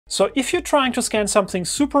So if you're trying to scan something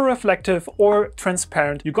super reflective or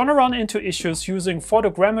transparent, you're gonna run into issues using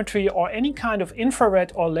photogrammetry or any kind of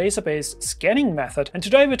infrared or laser-based scanning method. And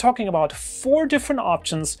today we're talking about 4 different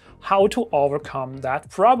options how to overcome that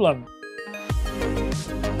problem.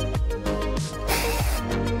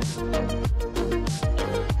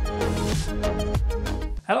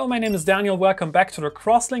 Hello, my name is Daniel. Welcome back to the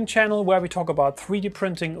Crosslink channel where we talk about 3D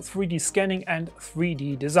printing, 3D scanning and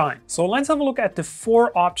 3D design. So let's have a look at the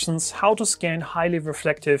 4 options how to scan highly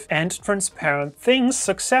reflective and transparent things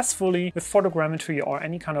successfully with photogrammetry or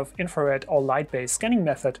any kind of infrared or light-based scanning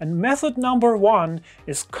method. And method number 1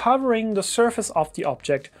 is covering the surface of the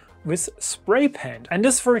object with spray paint. And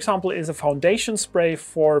this, for example, is a foundation spray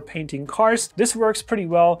for painting cars. This works pretty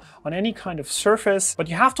well on any kind of surface, but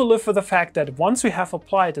you have to live with the fact that once you have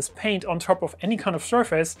applied this paint on top of any kind of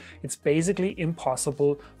surface, it's basically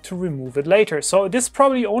impossible to remove it later. So this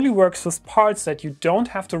probably only works with parts that you don't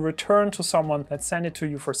have to return to someone that sent it to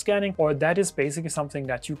you for scanning, or that is basically something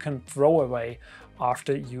that you can throw away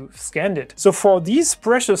after you've scanned it. So for these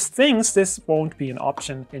precious things, this won't be an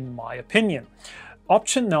option in my opinion.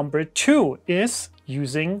 Option number 2 is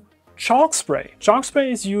using chalk spray. Chalk spray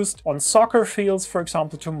is used on soccer fields, for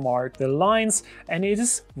example, to mark the lines, and it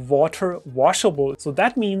is water washable. So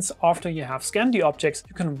that means after you have scanned the objects,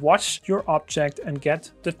 you can wash your object and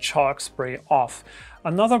get the chalk spray off.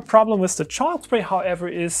 Another problem with the chalk spray, however,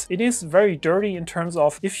 is it is very dirty in terms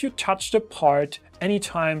of if you touch the part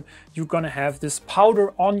anytime, you're gonna have this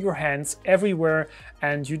powder on your hands everywhere,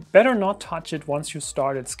 and you'd better not touch it once you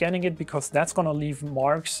started scanning it, because that's gonna leave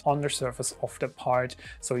marks on the surface of the part.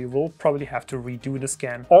 So you will probably have to redo the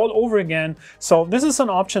scan all over again. So this is an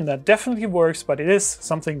option that definitely works, but it is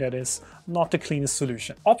something that is not the cleanest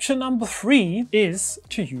solution. Option number 3 is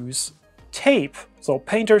to use tape. So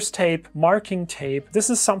painter's tape, marking tape.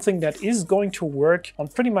 This is something that is going to work on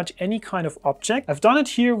pretty much any kind of object. I've done it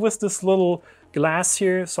here with this little glass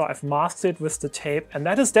here, so I've masked it with the tape, and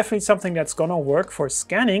that is definitely something that's gonna work for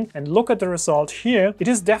scanning. And look at the result here. It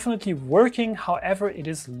is definitely working, however, it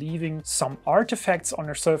is leaving some artifacts on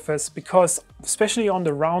the surface because, especially on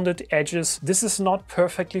the rounded edges, this is not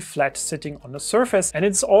perfectly flat sitting on the surface, and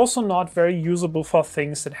it's also not very usable for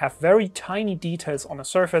things that have very tiny details on the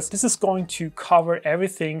surface. This is going to cover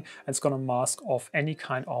everything and it's gonna mask off any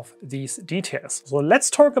kind of these details. So let's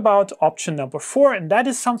talk about option number 4, and that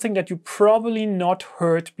is something that you probably not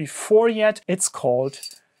heard before yet. It's called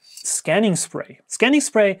scanning spray. Scanning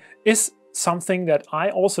spray is something that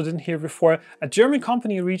I also didn't hear before. A German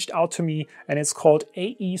company reached out to me and it's called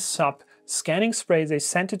AE Sub scanning spray. They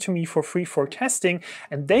sent it to me for free for testing,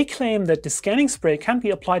 and they claim that the scanning spray can be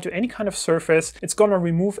applied to any kind of surface. It's gonna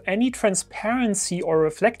remove any transparency or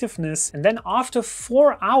reflectiveness, and then after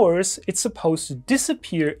 4 hours it's supposed to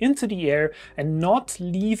disappear into the air and not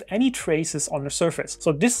leave any traces on the surface.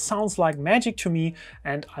 So this sounds like magic to me,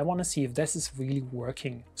 and I want to see if this is really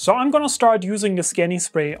working. So I'm gonna start using the scanning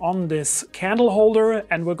spray on this candle holder,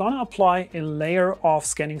 and we're gonna apply a layer of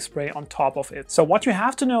scanning spray on top of it. So what you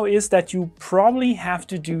have to know is that you probably have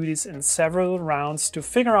to do this in several rounds to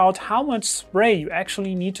figure out how much spray you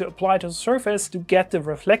actually need to apply to the surface to get the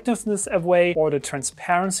reflectiveness away or the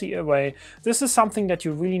transparency away. This is something that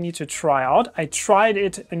you really need to try out. I tried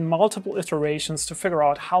it in multiple iterations to figure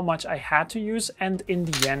out how much I had to use, and in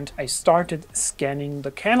the end I started scanning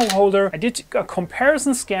the candle holder. I did a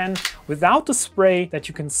comparison scan without the spray that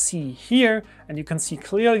you can see here, and you can see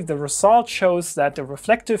clearly the result shows that the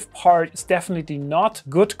reflective part is definitely not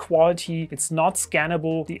good quality. It's not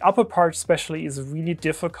scannable. The upper part especially is really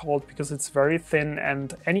difficult because it's very thin,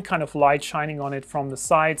 and any kind of light shining on it from the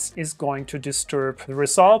sides is going to disturb the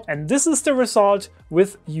result. And this is the result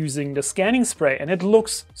with using the scanning spray, and it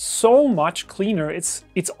looks so much cleaner. It's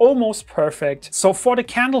almost perfect. So for the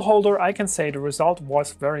candle holder, I can say the result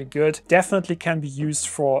was very good. Definitely can be used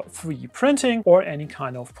for 3D printing or any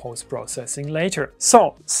kind of post-processing later.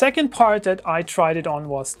 So second part that I tried it on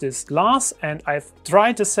was this glass, and I've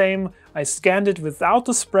tried the same. I scanned it without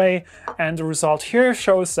the spray, and the result here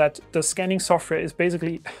shows that the scanning software is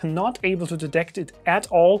basically not able to detect it at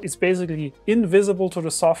all. It's basically invisible to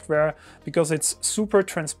the software because it's super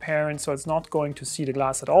transparent, so it's not going to see the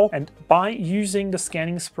glass at all. And by using the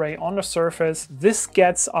scanning spray on the surface, this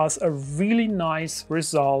gets us a really nice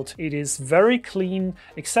result. It is very clean,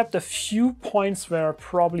 except a few points where I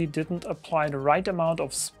probably didn't apply the right amount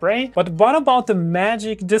of spray. But what about the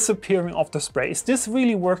magic disappearing of the spray? Is this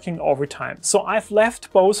really working over time? So I've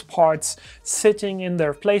left both parts sitting in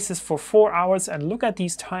their places for 4 hours, and look at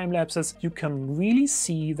these time lapses. You can really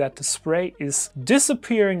see that the spray is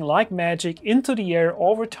disappearing like magic into the air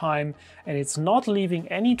over time, and it's not leaving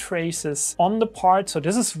any traces on the part. So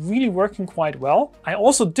this is really working quite well. I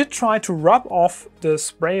also did try to rub off the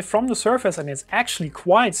spray from the surface, and it's actually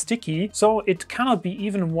quite sticky, so it cannot be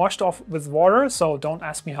even washed off with water. So don't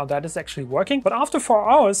ask me how that is actually working. But after 4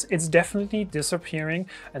 hours, it's definitely disappearing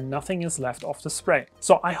and nothing is left of the spray.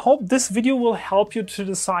 So I hope this video will help you to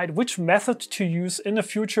decide which method to use in the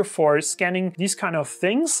future for scanning these kind of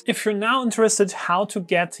things. If you're now interested how to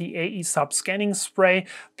get the AE Sub scanning spray,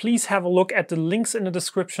 please have a look at the links in the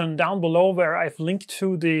description down below, where I've linked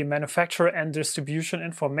to the manufacturer and distribution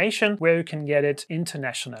information where you can get it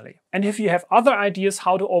internationally. And if you have other ideas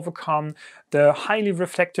how to overcome the highly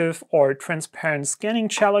reflective or transparent scanning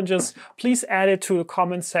challenges, please add it to the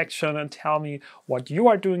comment section and tell me what you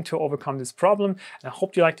are doing to overcome this problem. And I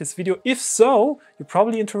hope you liked this video. If so, you're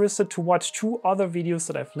probably interested to watch 2 other videos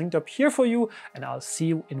that I've linked up here for you, and I'll see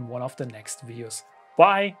you in one of the next videos.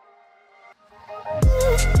 Bye!